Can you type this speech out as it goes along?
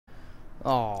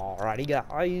Alrighty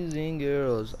guys and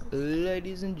girls,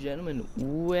 ladies and gentlemen,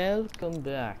 welcome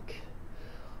back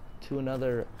to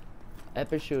another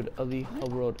episode of the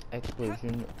Hub World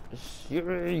Exploration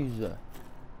series.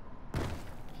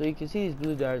 So you can see these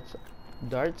blue dots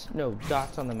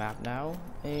on the map now,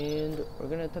 and we're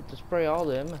gonna attempt to spray all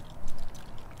of them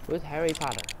with Harry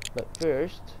Potter. But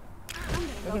first,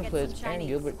 we're gonna play as Erin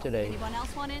Gilbert today. Anyone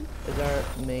else want in? Is our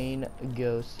main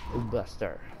ghost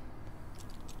buster.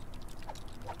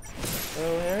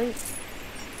 Oh, Harry,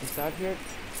 it's out here.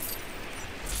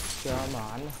 Come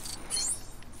on.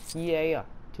 Yeah,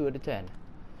 2 out of 10.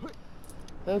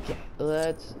 Okay,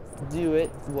 let's do it.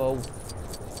 Whoa.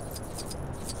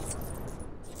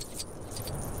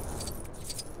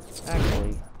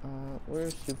 Actually,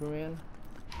 where's Superman?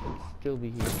 He'll still be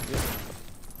here.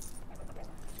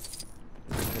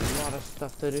 There's a lot of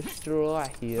stuff to destroy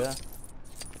here.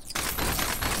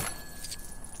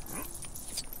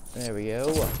 There we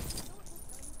go.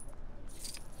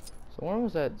 So we're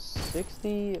almost at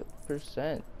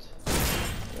 60%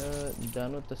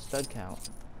 done with the stud count.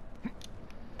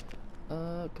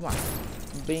 Come on.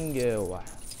 Bingo.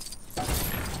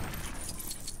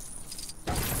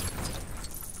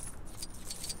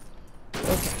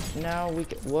 Okay, now we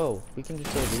can, whoa, we can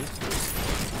destroy these.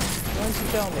 Why don't you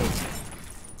tell me?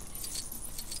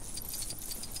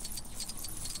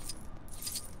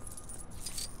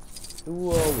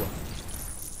 Whoa.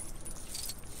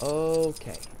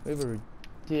 Okay, we have a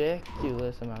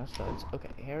ridiculous amount of studs. Okay,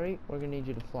 Harry, we're gonna need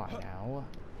you to fly now.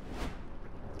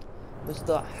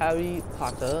 Mr. Harry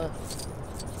Potter.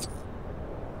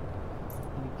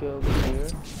 You go over here.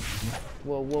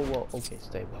 Whoa, whoa, whoa. Okay,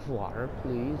 stay above water,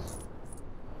 please.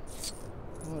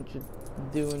 I don't want you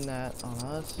doing that on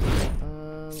us.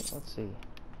 Let's see.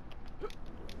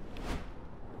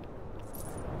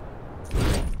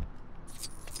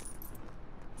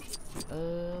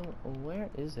 Where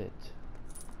is it?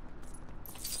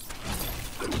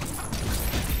 Let's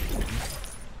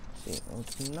see, well,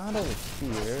 it's not over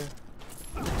here.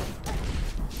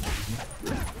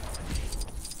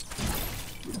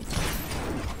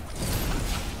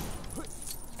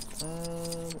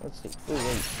 Let's see. Oh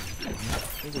wait,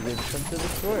 these are good stuff to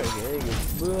destroy. Okay,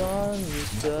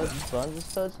 tons of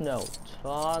studs. No,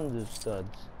 tons of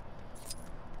studs.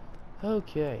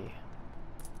 Okay.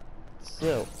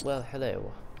 So, well,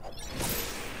 hello.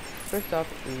 First off,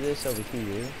 this over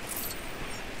here.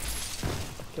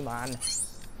 Come on.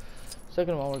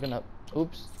 Second of all, we're gonna,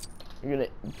 oops, we're gonna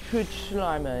put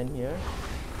Slimer in here.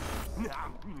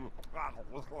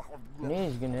 And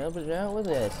he's gonna help us out with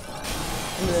this.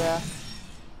 Yeah.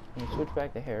 I'm gonna switch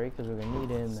back to Harry because we're gonna need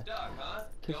him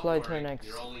to fly to our next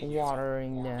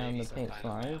watering down the paint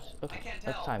slimes. Okay,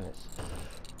 let's time this.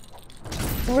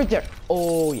 Right there.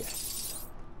 Oh yes.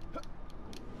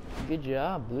 Good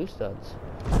job, blue studs.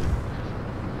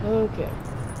 Okay.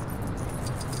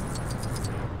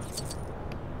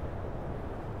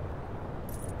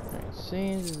 Alright,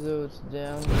 seems as though it's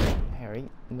down. Harry,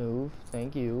 move.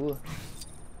 Thank you.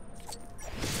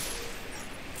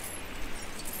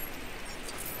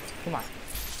 Come on.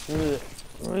 We're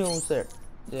almost there.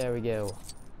 There we go.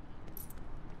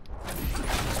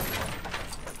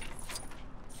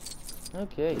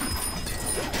 Okay.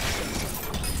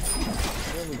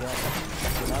 There we go.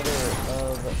 Another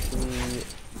of the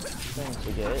things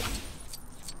to get.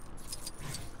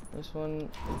 This one,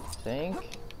 I think,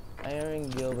 Erin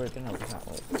Gilbert can help us out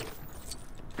with.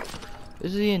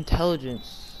 This is the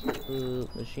intelligence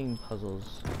machine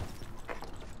puzzles.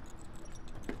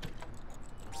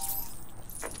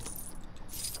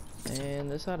 And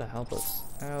this ought to help us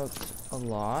out a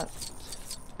lot.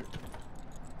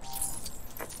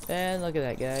 And look at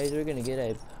that, guys. We're gonna get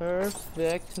a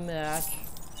perfect match.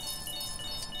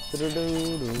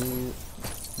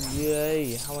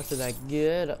 Yay. How much did that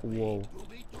get? Whoa.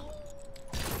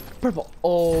 Purple.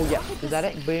 Oh, yeah. Is that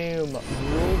it? Boom.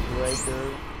 Rule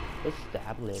breaker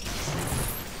established.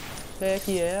 Heck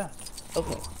yeah.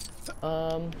 Okay.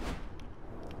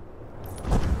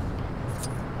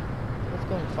 Let's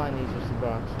go and find these mystery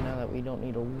boxes now that we don't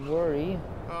need to worry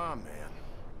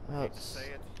about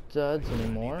studs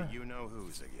anymore. You know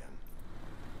who's again.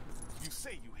 You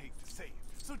say you hate to say it,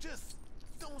 so just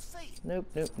don't say it. Nope,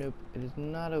 nope, nope. It is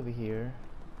not over here.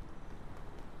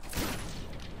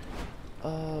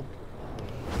 Okay.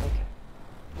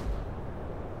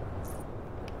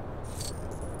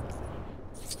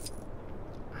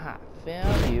 Ha,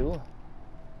 found you.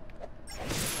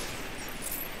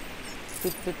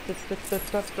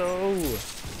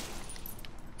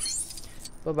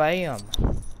 Ba-bam.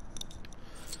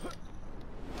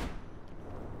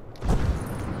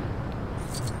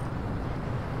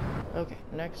 Okay,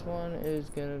 next one is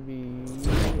gonna be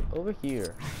over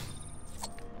here.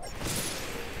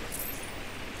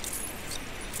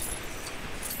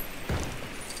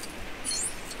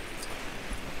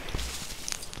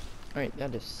 Alright,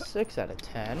 that is 6 out of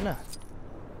 10. Alright.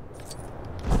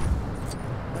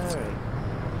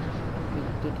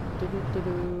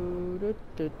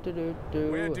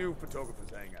 Where do photographers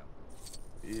hang out?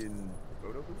 In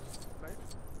photo booths, right?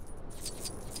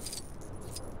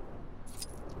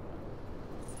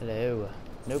 Hello.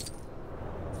 Nope.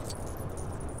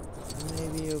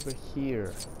 Maybe over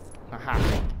here. Haha.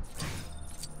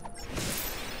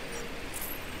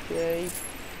 Okay.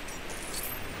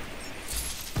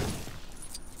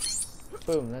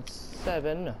 Boom, that's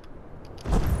 7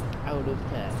 out of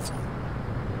 10.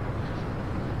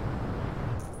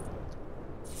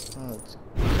 Let's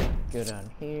go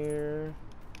down here.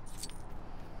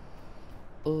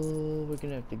 Oh, we're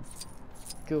gonna have to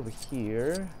go over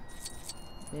here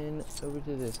and over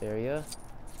to this area.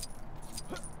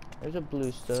 There's a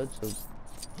blue stud, so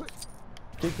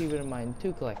do keep it in mind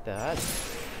to collect that.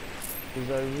 These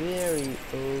are very,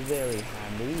 very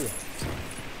handy.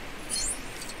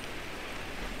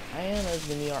 And there's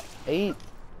gonna be our 8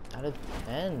 out of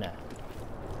 10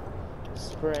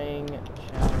 spraying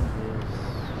challenges,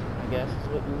 I guess is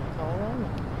what you would call them.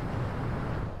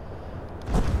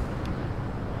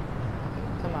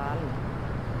 Come on.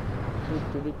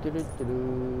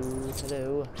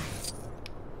 Hello.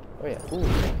 Oh yeah, ooh.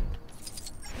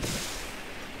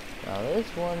 Now this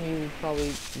one you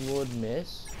probably would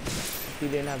miss if you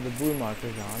didn't have the blue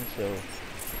markers on, so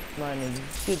mine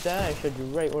did that. I showed you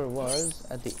right where it was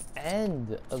at the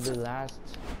end of the last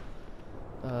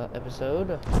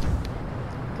episode.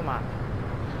 Come on.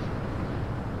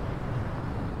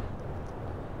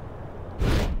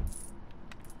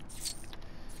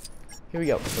 Here we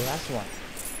go, the last one.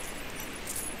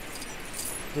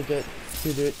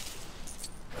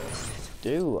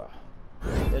 Do.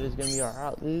 That is gonna be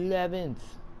our 11th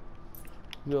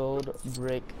gold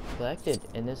brick collected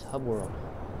in this hub world.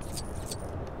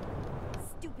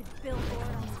 Stupid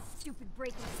billboard on the stupid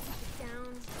breaking stupid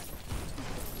down.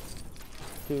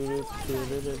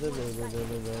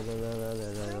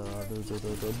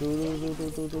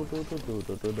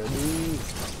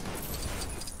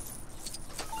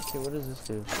 Okay, what does this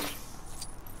do?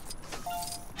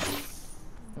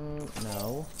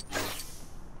 No.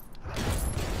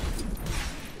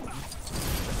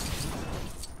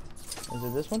 Is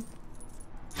it this one?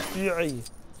 Yay!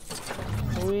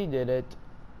 We did it.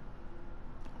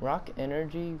 Rock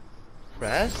Energy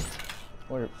Fest?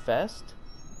 Or Fest?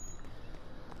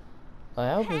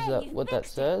 I hope is that what that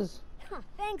says. Huh,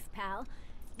 thanks, pal.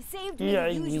 You saved me Yeah,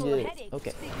 the you usual did. headache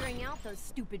Okay. figuring out those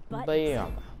stupid buttons.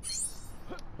 Bam.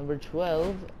 Number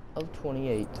 12 of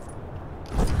 28.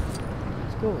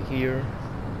 Let's go here.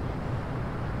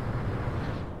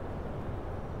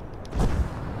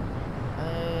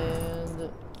 And here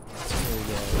we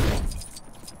go.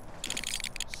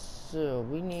 So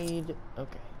we need,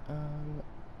 okay,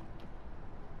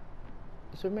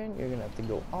 Superman, you're gonna have to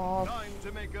go off,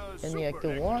 and the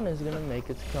Ecto 1 is gonna make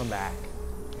its comeback.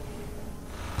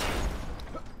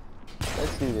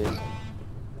 Let's do this.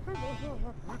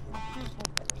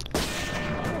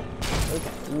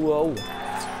 Okay. Whoa.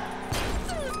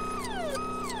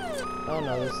 Oh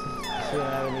no, this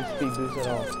doesn't have any speed boost at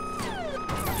all.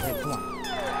 Hey, come on.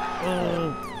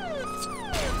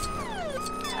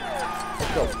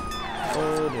 Let's go.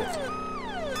 Oh dear.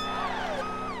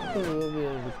 Okay, we'll be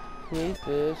able to complete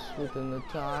this within the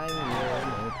time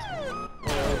limit.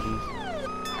 Oh jeez.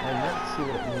 I meant to see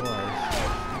what it was.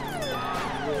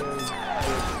 Where's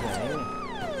this thing?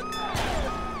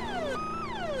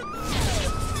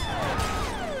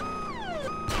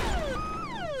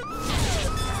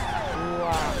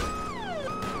 Wow.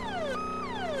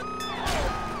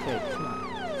 Okay, come on.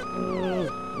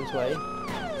 This way.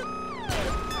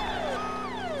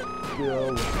 Go.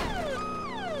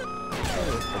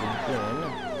 There's it again.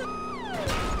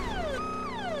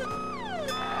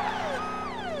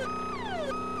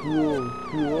 Go.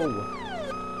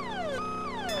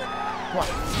 Come on.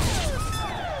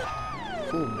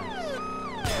 Ooh, nice.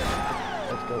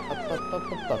 Let's go up.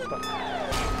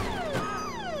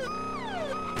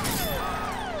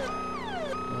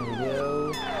 There we go.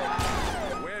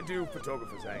 Where do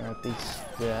photographers hang out? Up these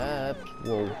steps.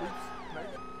 Whoa.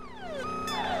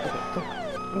 Okay, come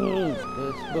on.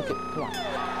 Let's book it. Come on.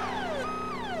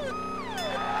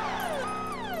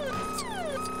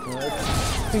 Let's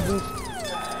big boost.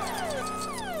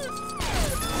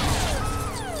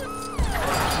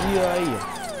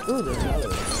 Yeah. Ooh, there's another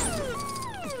one.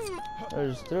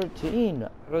 There's 13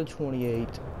 out of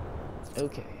 28.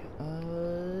 Okay.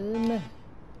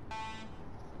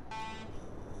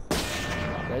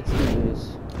 Let's do this.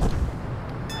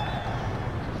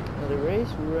 Another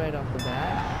race right off the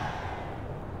bat.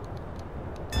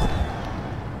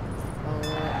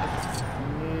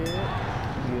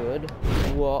 Yeah, good.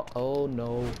 Whoa, oh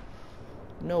no.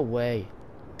 No way.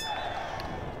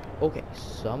 Okay,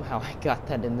 somehow I got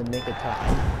that in the nick of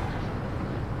time.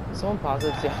 Someone pause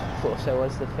it, see how close I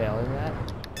was to failing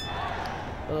that.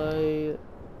 I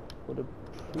would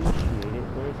appreciate it.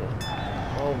 Where is it?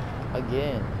 Oh,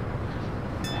 again.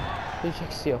 Please check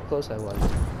to see how close I was.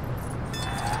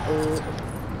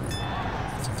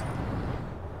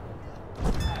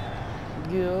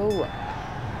 Go.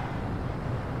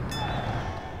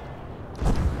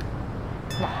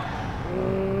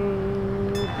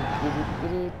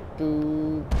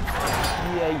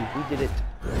 Yeah, we did it.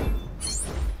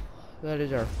 That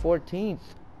is our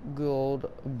 14th gold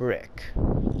brick.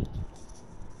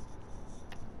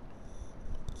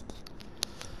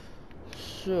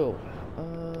 So,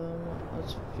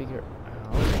 let's figure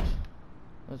out.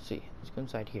 Let's see. Let's go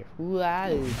inside here.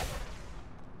 Wow.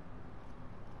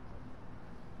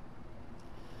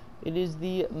 It is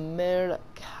the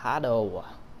Mercado.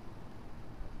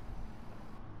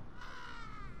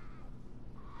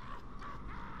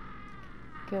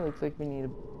 Okay, looks like we need to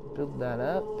build that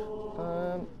up.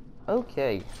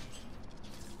 Okay.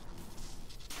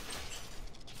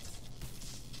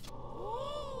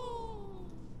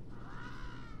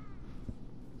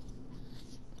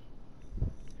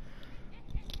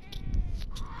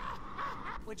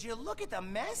 Would you look at the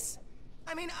mess?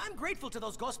 I mean, I'm grateful to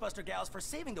those Ghostbuster gals for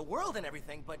saving the world and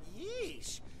everything, but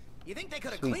yeesh. You think they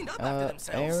could have cleaned up after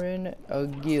themselves? Erin,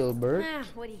 Gilbert.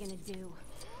 What are you gonna do?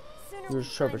 Your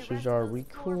services are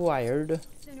required.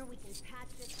 Sooner we can patch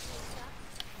this place up.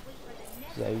 Wait for the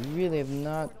next I really have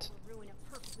not ruin a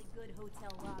perfectly good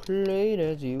hotel lobby. played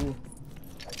as you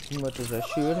as much as I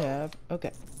should have.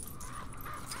 Okay.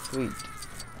 Sweet.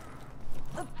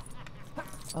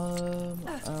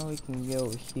 We can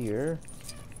go here.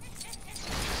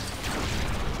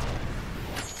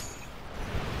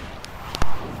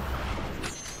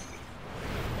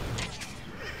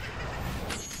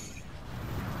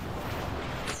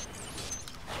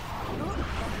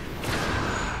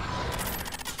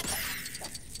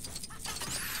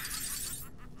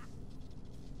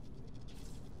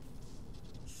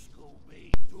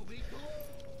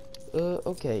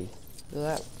 Okay.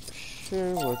 That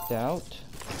sure worked out.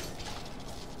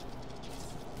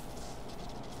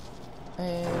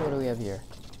 And what do we have here?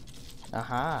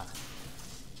 Aha.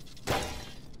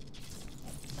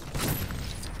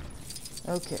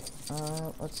 Okay.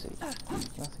 Let's see.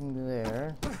 Nothing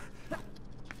there.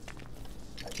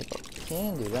 Okay, but we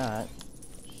can do that.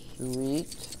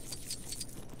 Sweet.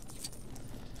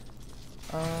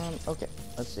 Okay.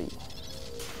 Let's see.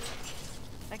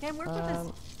 I can't work with this.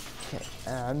 Okay.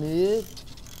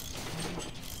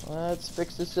 Let's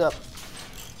fix this up.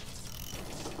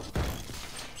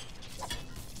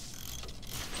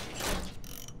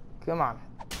 Come on.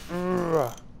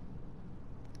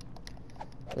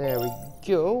 There we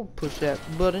go. Push that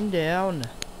button down.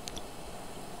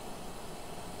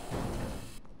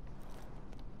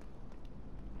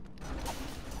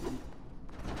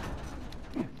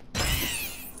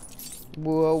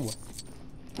 Whoa.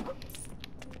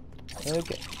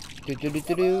 Okay.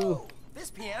 Do.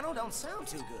 This piano don't sound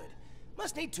too good.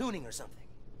 Must need tuning or something.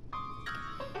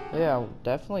 Yeah,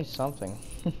 definitely something.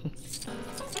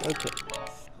 Okay.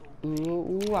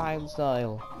 Ooh, wild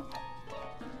style.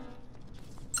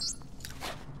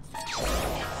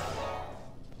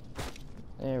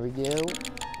 There we go.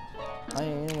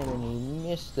 And we're gonna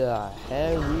need Mr.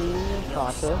 Harry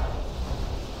Potter.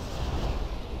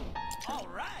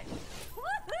 Alright!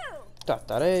 Woohoo!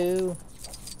 Da-da-doo.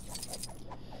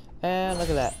 And look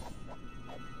at that.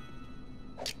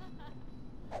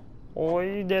 Oh,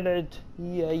 you did it!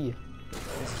 Yay!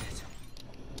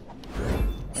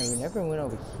 And we never went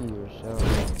over here, so.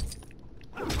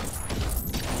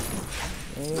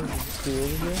 And let's do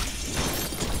it here.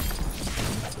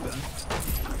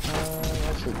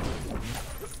 Let's see.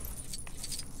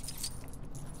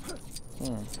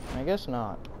 I guess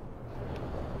not.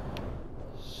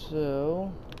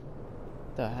 So,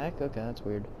 the heck? Okay, that's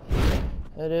weird.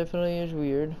 That definitely is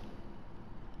weird.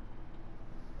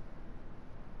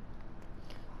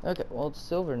 Okay, well it's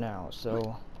silver now,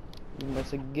 so we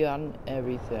must have gotten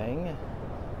everything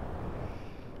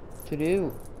to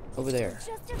do over there.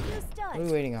 Just a few studs. What are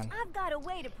we waiting on? I've got a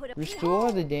way to put a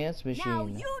Restore the dance machine. Now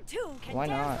you too can Why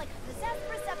dance not? like a possessed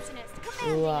receptionist,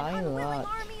 commanding Why an unwilling not?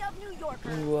 army of New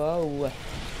Yorkers. Whoa.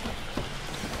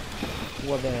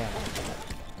 What the hell?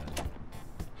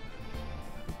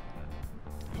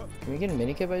 Can we get a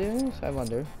minikit by doing this? I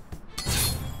wonder.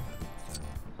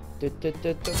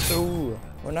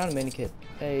 We're not a minikit.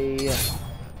 A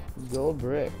gold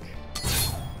brick.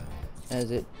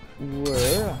 As it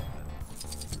were.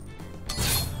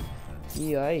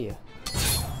 Yay.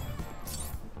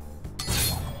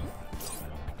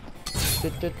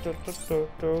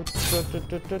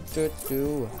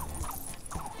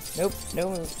 Nope, no, I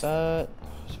was about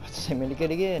to say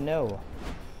minikit again, no.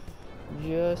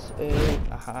 Just a,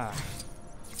 aha.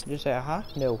 Just say aha?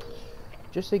 No.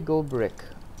 Just a gold brick.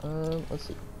 Let's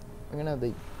see. We're gonna have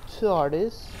the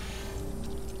TARDIS.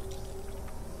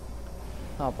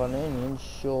 Hop on in and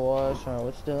show us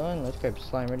what's done. Let's grab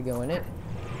Slimer to go in it.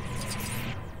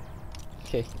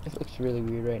 Okay, it looks really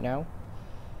weird right now.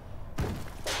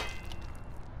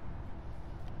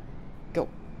 Go.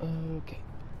 Okay.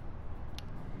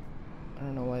 I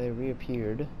don't know why they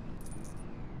reappeared.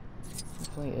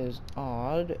 Definitely is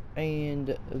odd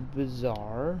and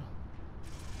bizarre.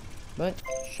 But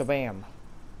shabam.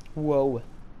 Whoa.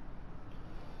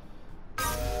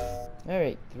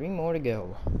 Alright, 3 more to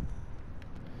go.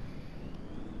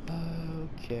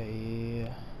 Okay.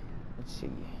 Let's see.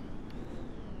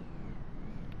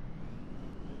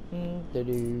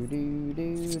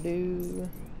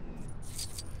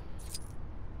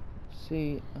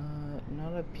 See,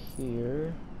 not up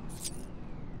here.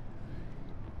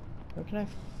 Where can I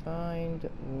find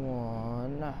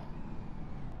one?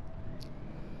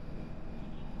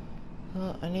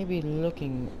 I need to be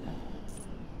looking.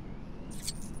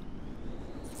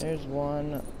 There's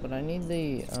one, but I need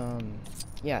the,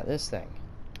 yeah, this thing.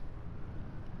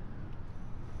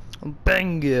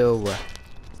 Bingo!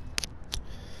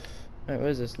 Alright, what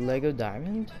is this? Lego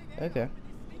diamond? Okay.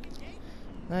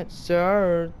 That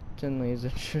certainly is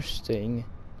interesting.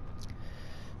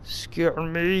 Scare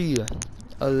me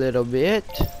a little bit.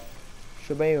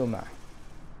 Shaboom.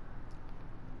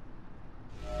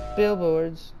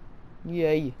 Billboards.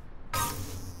 Yay.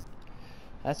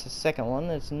 That's the second one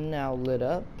that's now lit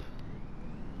up.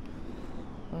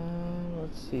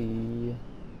 Let's see.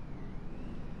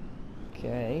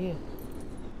 Okay.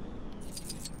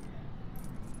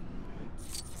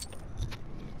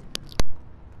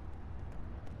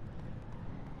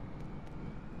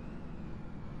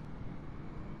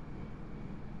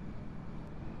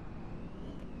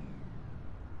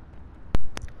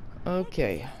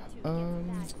 Okay.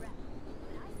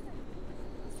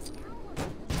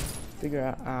 Figure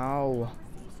out, ow,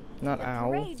 not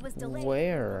ow,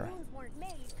 where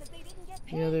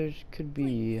the others could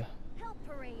be.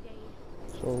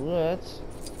 So let's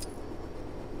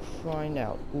find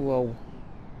out. Whoa.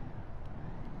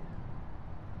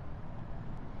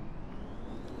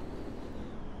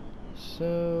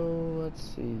 So let's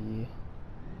see.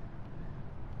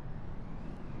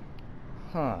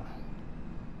 Huh.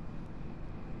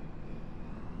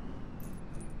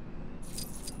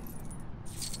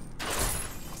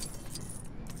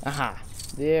 Aha,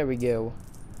 there we go.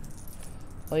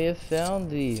 Oh, you found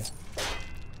the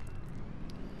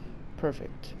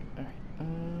perfect. Alright,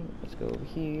 let's go over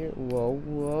here. Whoa,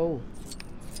 whoa.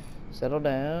 Settle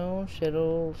down,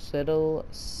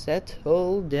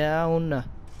 settle down.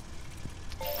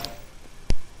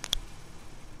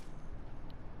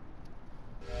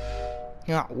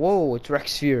 Ah, whoa, it's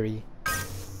Rex Fury.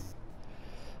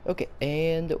 Okay,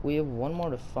 and we have one more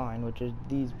to find, which is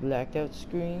these blacked out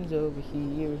screens over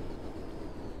here.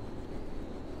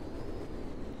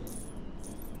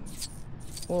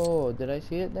 Whoa, did I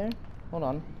see it there? Hold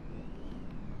on.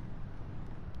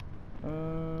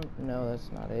 No,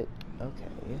 that's not it.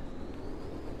 Okay.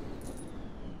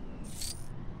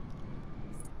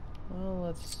 Well,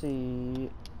 let's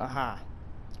see. Aha.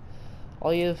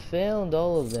 Oh, you found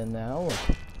all of them now.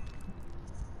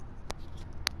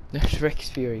 There's Rex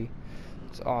Fury.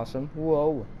 It's awesome.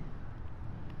 Whoa.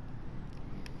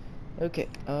 Okay,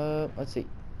 let's see.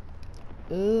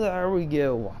 There we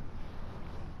go.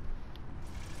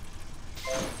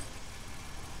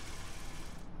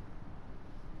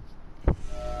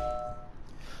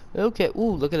 Okay,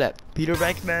 ooh, look at that. Peter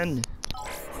Beckman.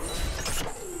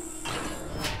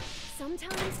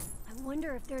 Sometimes I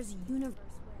wonder if there's a universe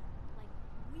where, like,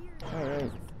 weird.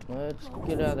 Alright, let's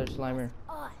get out of there, Slimer.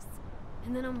 Us.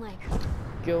 And then I'm like,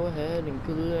 Go ahead and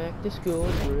collect this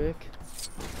gold brick.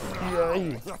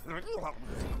 Yay!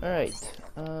 Alright,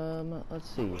 let's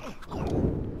see.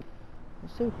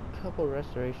 Let's do a couple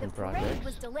restoration the parade projects.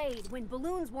 was delayed when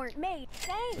balloons weren't made.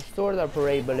 Thanks. Restore the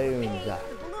parade balloons. The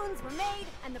balloons were made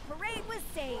and the parade was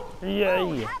saved. Yay!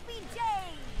 Oh, happy day!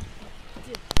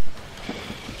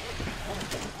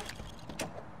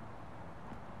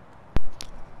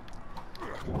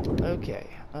 Okay,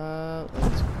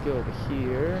 let's go over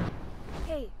here.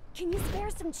 Hey, can you spare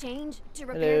some change to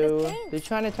repair Hello, this paint? the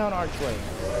Chinatown Archway.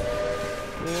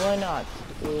 Why not?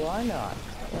 Why not?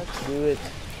 Let's do it.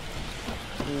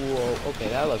 Whoa, okay,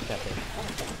 that looks epic.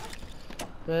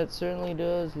 That certainly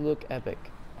does look epic.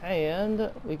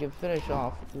 And we can finish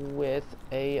off with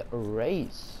a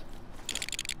race.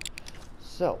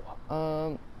 So,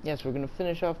 yes, we're gonna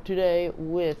finish off today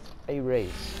with a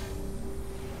race.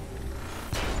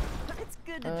 It's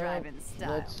good to drive in style.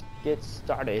 Let's get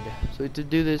started. So to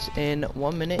do this in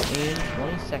 1 minute and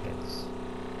 20 seconds.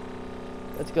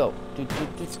 Let's go.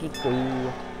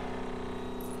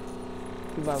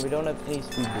 Come on, we don't have any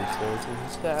speed boost, so it's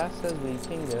as fast as we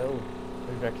can go.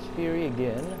 There's Rex Fury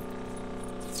again.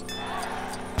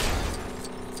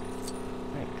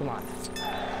 Alright, come on.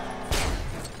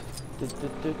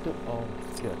 Oh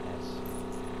my goodness.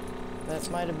 That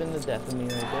might have been the death of me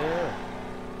right there.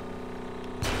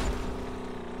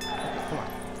 Okay, come on.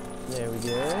 There we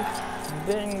go.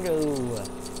 Bingo!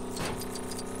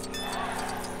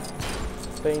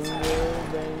 Bingo,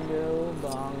 bingo,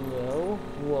 bongo.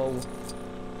 Whoa.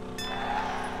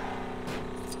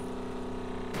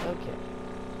 Okay.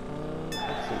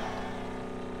 Let's see.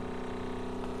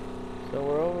 So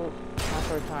we're over.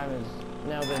 Half our time has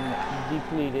now been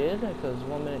depleted because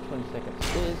 1 minute 20 seconds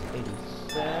is 80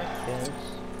 seconds.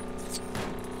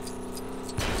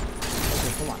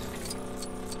 Okay, come on.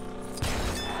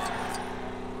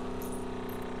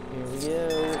 Here we go.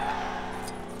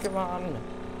 Come on.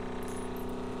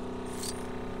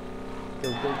 Go,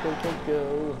 go, go, go,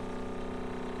 go.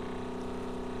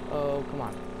 Oh, come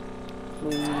on.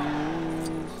 Please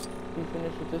be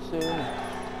finished with this soon.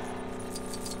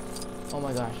 Oh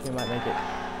my gosh, we might make it.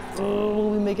 Oh,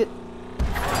 we make it.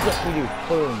 Yes, we do.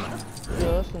 Boom.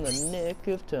 Just in the nick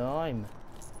of time.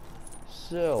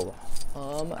 So,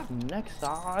 next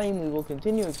time we will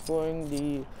continue exploring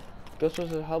the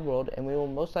Ghostbusters hub world, and we will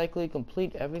most likely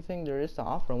complete everything there is to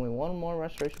offer. Only one more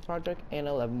restoration project and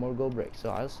 11 more gold bricks. So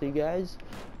I'll see you guys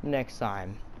next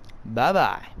time. Bye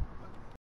bye.